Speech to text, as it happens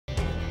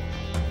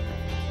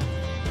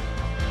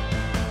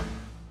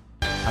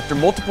After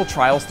multiple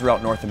trials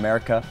throughout North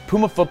America,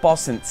 Puma Football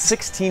sent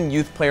 16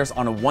 youth players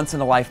on a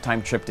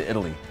once-in-a-lifetime trip to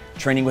Italy,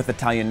 training with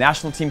Italian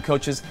national team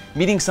coaches,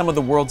 meeting some of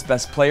the world's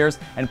best players,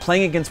 and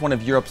playing against one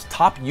of Europe's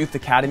top youth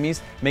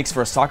academies makes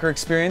for a soccer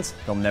experience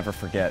they'll never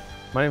forget.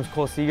 My name is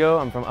Cole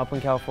Sigo. I'm from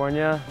Upland,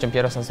 California.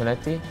 Giampiero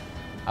Sansonetti.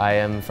 I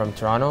am from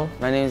Toronto.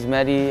 My name is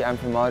Mehdi. I'm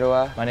from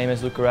Ottawa. My name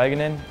is Luca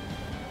Raganen,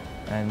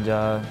 and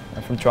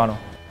I'm from Toronto.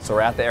 So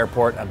we're at the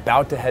airport,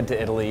 about to head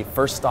to Italy.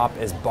 First stop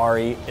is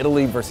Bari,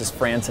 Italy versus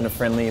France in a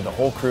friendly. The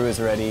whole crew is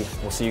ready.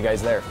 We'll see you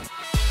guys there.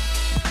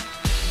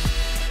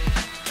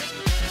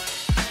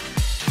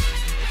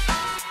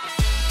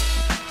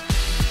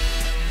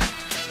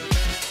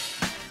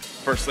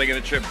 First leg of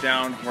the trip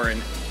down, we're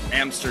in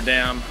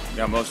Amsterdam.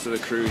 Got most of the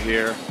crew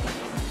here.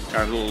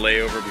 Got a little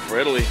layover before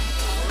Italy.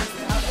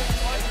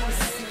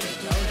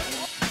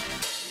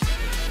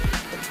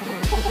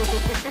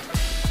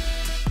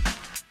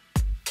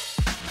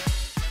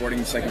 Boarding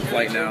the second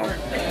flight now,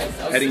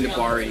 heading to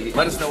Bari.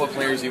 Let us know what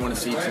players you want to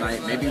see tonight.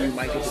 Maybe we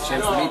might get the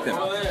chance to meet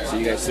them. See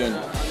you guys soon.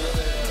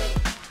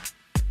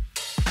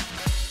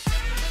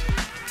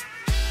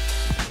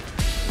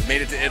 We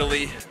made it to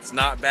Italy. It's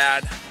not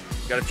bad.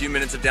 We've got a few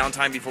minutes of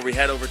downtime before we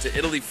head over to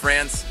Italy,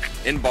 France,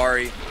 in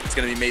Bari. It's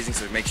going to be amazing,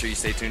 so make sure you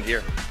stay tuned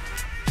here.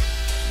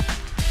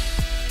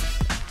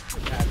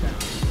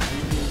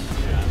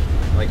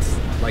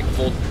 Like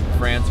full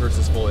France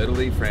versus full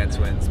Italy, France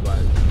wins, but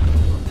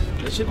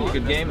it should be a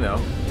good game though,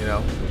 you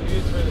know.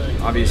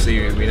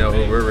 Obviously we know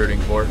who we're rooting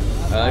for.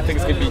 I think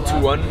it's going to be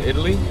 2-1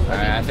 Italy.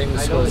 I think the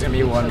score is going to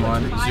be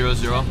 1-1.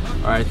 0-0. All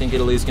right, I think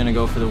Italy's going to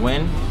go for the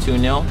win,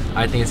 2-0.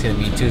 I think it's going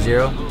to be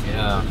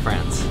 2-0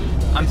 France.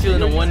 I'm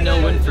feeling a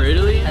 1-0 win for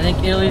Italy. I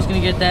think Italy's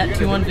going to get that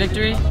 2-1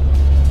 victory.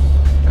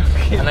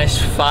 A nice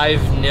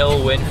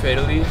 5-0 win for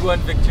Italy. 2-1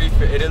 victory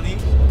for Italy.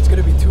 It's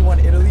going to be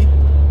 2-1 Italy.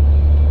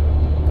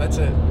 That's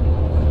it.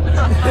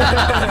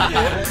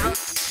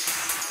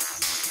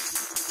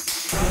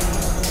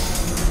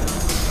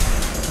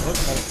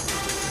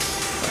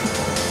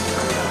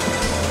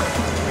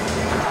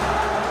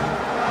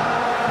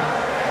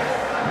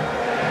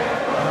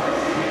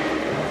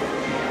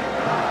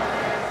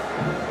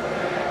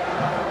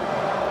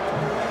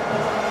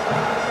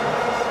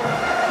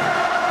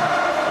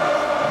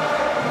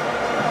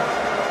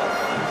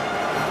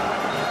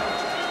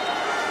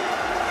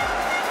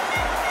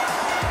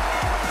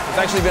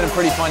 It's actually been a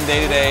pretty fun day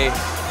today.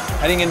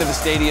 Heading into the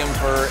stadium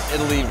for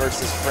Italy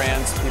versus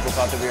France. People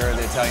thought that we were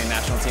the Italian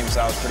national team, so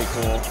that was pretty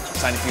cool.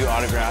 Signed a few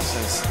autographs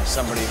as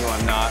somebody who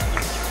I'm not.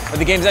 But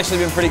the game's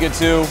actually been pretty good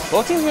too.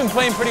 Both teams have been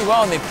playing pretty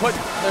well, and they put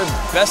their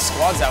best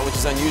squads out, which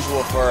is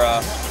unusual for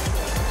a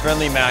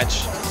friendly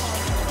match.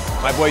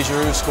 My boy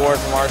Giroud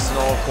scored from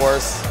Arsenal, of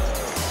course,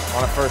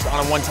 on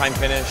a one-time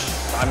finish.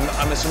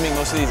 I'm assuming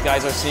most of these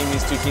guys are seeing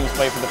these two teams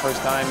play for the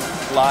first time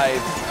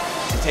live.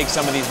 Take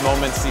some of these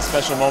moments, these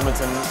special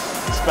moments and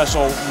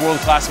special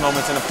world-class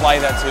moments, and apply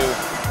that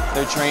to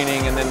their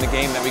training and then the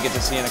game that we get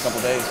to see in a couple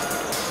days.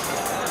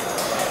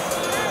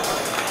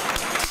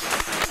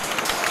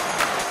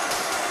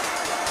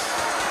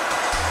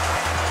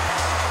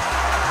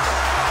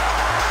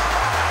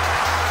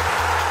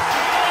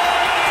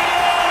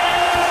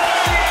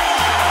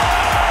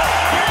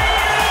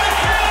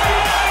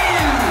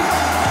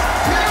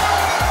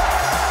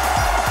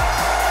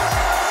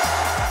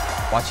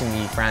 Watching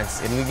the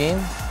France-Italy game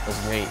was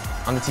great.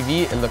 On the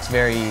TV, it looks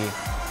very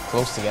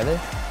close together.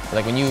 But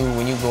like when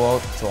you go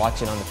out to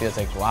watch it on the field, it's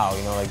like, wow,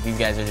 you know, like these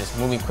guys are just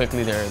moving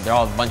quickly. They're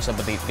all bunched up,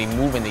 but they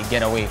move and they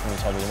get away from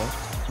each other, you know?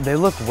 They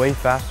look way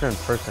faster in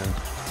person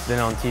than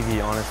on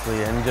TV,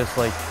 honestly, and just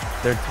like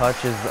their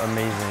touch is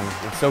amazing.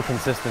 It's so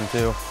consistent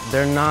too.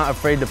 They're not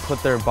afraid to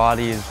put their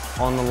bodies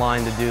on the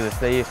line to do this.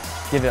 They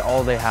give it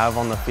all they have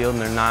on the field,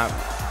 and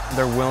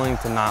they're willing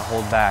to not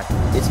hold back.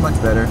 It's much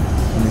better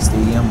in the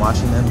stadium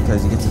watching them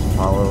because you get to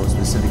follow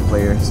specific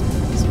players,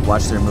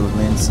 watch their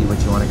movements, see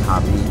what you want to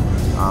copy.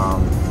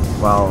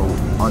 While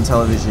on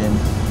television,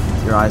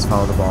 your eyes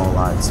follow the ball a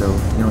lot, so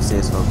you don't stay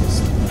as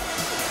focused.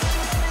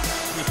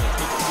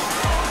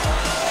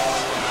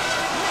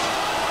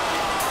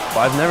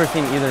 I've never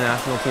seen either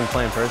national team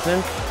play in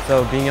person,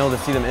 so being able to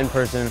see them in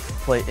person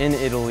play in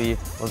Italy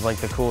was like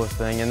the coolest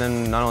thing. And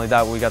then not only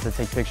that, we got to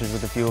take pictures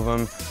with a few of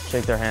them,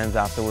 shake their hands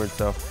afterwards,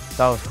 so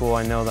that was cool.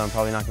 I know that I'm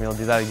probably not going to be able to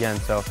do that again,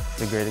 so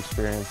it's a great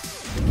experience.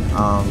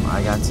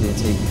 I got to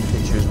take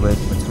pictures with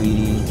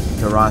Matuidi,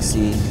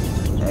 Garassi,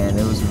 and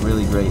it was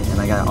really great.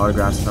 And I got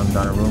autographs from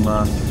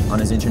Donnarumma on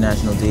his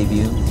international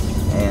debut,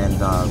 and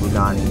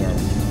Rugani and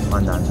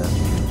Mandanda.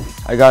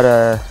 I got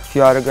a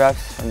few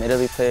autographs from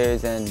Italy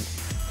players and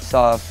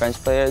saw French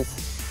players.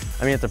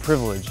 I mean, it's a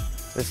privilege.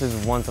 This is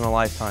once in a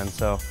lifetime,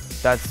 so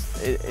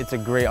it's a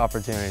great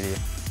opportunity.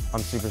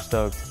 I'm super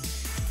stoked.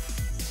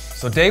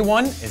 So day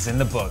one is in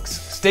the books.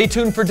 Stay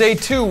tuned for day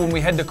two when we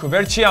head to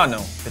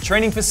Coverciano, the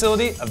training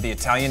facility of the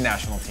Italian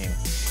national team.